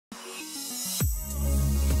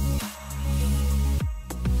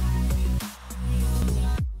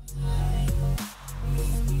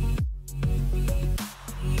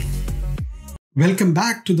Welcome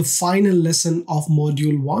back to the final lesson of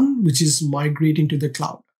Module 1, which is Migrating to the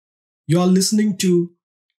Cloud. You are listening to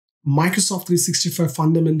Microsoft 365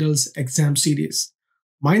 Fundamentals Exam Series.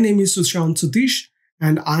 My name is Sushant Sutish,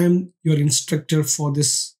 and I am your instructor for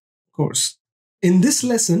this course. In this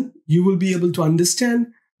lesson, you will be able to understand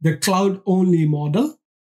the cloud-only model,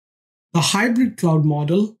 the hybrid cloud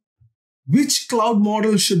model, which cloud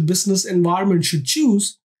model should business environment should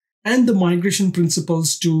choose, and the migration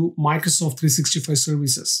principles to Microsoft 365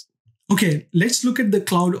 services. Okay, let's look at the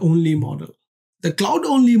cloud-only model. The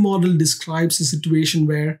cloud-only model describes a situation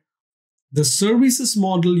where the services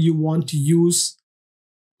model you want to use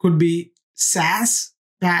could be SaaS,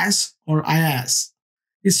 PaaS, or IaaS,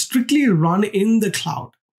 is strictly run in the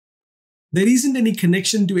cloud. There isn't any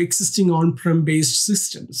connection to existing on-prem based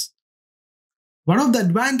systems. One of the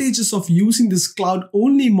advantages of using this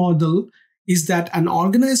cloud-only model is that an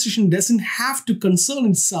organization doesn't have to concern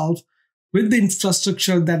itself with the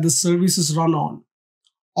infrastructure that the services run on.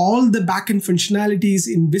 All the backend functionality is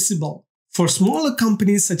invisible. For smaller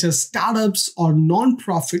companies such as startups or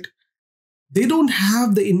non-profit, they don't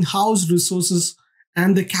have the in-house resources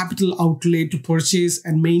and the capital outlay to purchase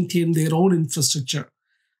and maintain their own infrastructure.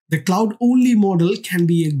 The cloud-only model can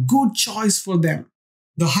be a good choice for them.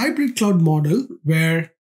 The hybrid cloud model,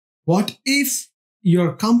 where what if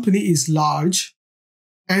your company is large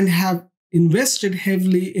and have invested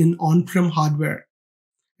heavily in on-prem hardware,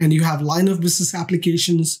 and you have line of business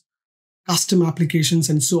applications, custom applications,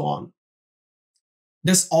 and so on.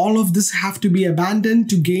 Does all of this have to be abandoned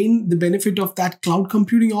to gain the benefit of that cloud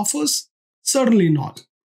computing offers? Certainly not.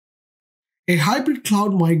 A hybrid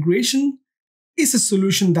cloud migration is a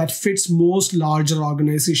solution that fits most larger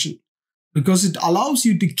organizations because it allows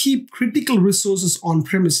you to keep critical resources on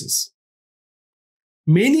premises.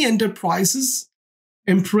 Many enterprises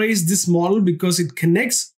embrace this model because it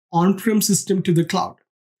connects on-prem system to the cloud,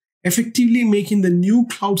 effectively making the new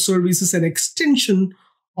cloud services an extension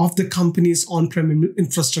of the company's on-prem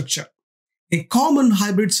infrastructure. A common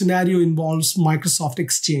hybrid scenario involves Microsoft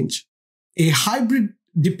Exchange. A hybrid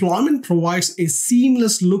deployment provides a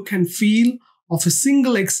seamless look and feel of a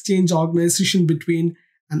single Exchange organization between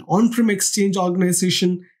an on-prem Exchange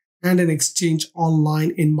organization and an Exchange online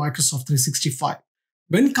in Microsoft 365.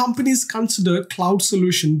 When companies consider cloud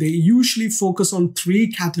solution, they usually focus on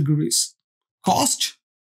three categories: cost,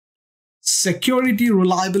 security,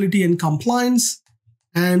 reliability, and compliance,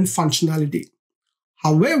 and functionality.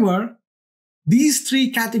 However, these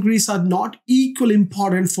three categories are not equally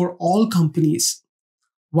important for all companies.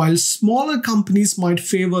 While smaller companies might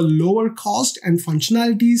favor lower cost and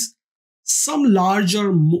functionalities, some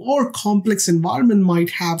larger, more complex environment might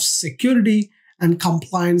have security and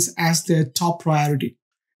compliance as their top priority.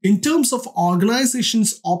 In terms of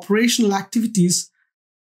organizations' operational activities,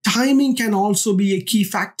 timing can also be a key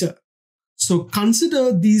factor. So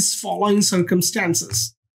consider these following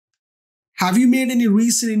circumstances. Have you made any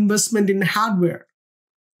recent investment in hardware?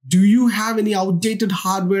 Do you have any outdated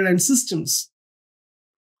hardware and systems?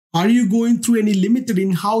 Are you going through any limited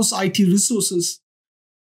in-house IT resources?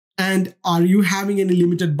 And are you having any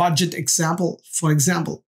limited budget for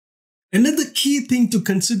example? Another key thing to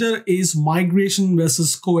consider is migration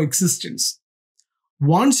versus coexistence.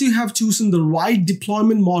 Once you have chosen the right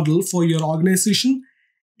deployment model for your organization,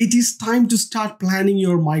 it is time to start planning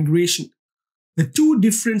your migration. The two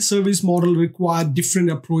different service models require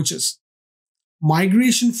different approaches: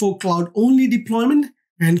 migration for cloud-only deployment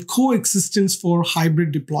and coexistence for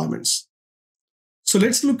hybrid deployments. So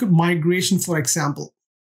let's look at migration, for example.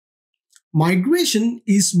 Migration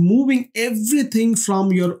is moving everything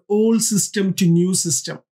from your old system to new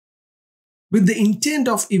system with the intent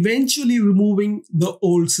of eventually removing the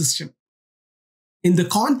old system. In the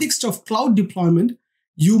context of cloud deployment,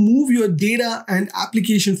 you move your data and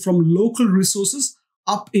application from local resources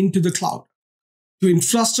up into the cloud to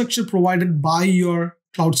infrastructure provided by your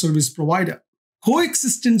cloud service provider.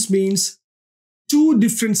 Coexistence means two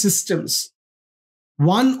different systems,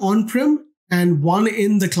 one on-prem and one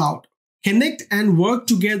in the cloud, connect and work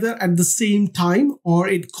together at the same time, or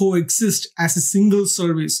it coexists as a single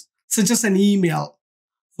service, such as an email.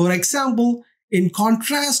 For example, in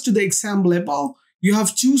contrast to the example above, you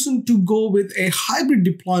have chosen to go with a hybrid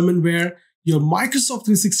deployment where your Microsoft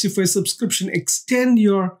 365 subscription extends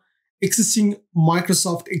your existing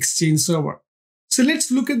Microsoft Exchange server. So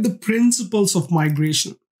let's look at the principles of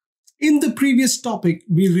migration. In the previous topic,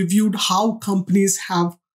 we reviewed how companies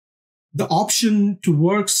have the option to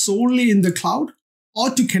work solely in the cloud or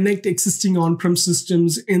to connect existing on-prem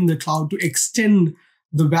systems in the cloud to extend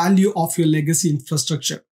the value of your legacy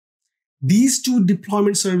infrastructure. These two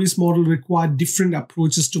deployment service models require different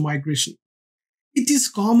approaches to migration. It is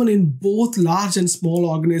common in both large and small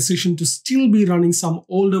organizations to still be running some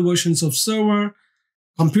older versions of server,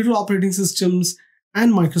 computer operating systems,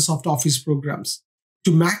 and Microsoft Office programs.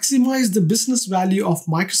 To maximize the business value of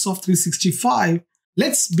Microsoft 365,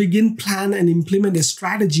 let's begin, plan, and implement a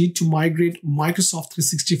strategy to migrate Microsoft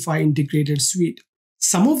 365 integrated suite.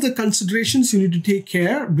 Some of the considerations you need to take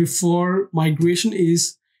care before migration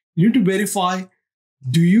is you need to verify,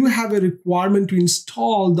 do you have a requirement to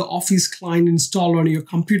install the Office client installed on your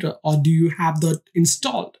computer, or do you have that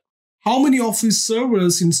installed? How many Office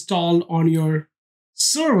servers installed on your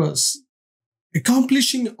servers?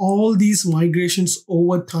 Accomplishing all these migrations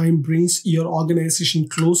over time brings your organization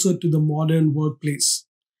closer to the modern workplace,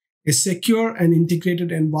 a secure and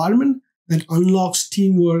integrated environment that unlocks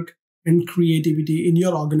teamwork and creativity in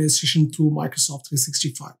your organization through Microsoft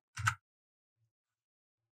 365.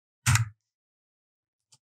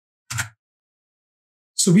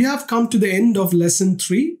 So we have come to the end of lesson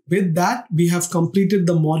 3. With that, we have completed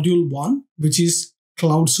the module 1, which is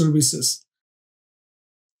cloud services.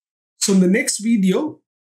 So in the next video,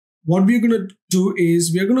 what we're going to do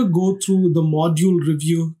is we're going to go through the module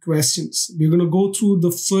review questions. We're going to go through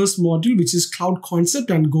the first module, which is cloud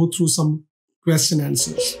concept, and go through some question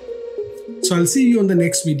answers. So I'll see you on the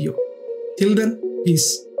next video. Till then,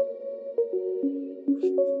 peace.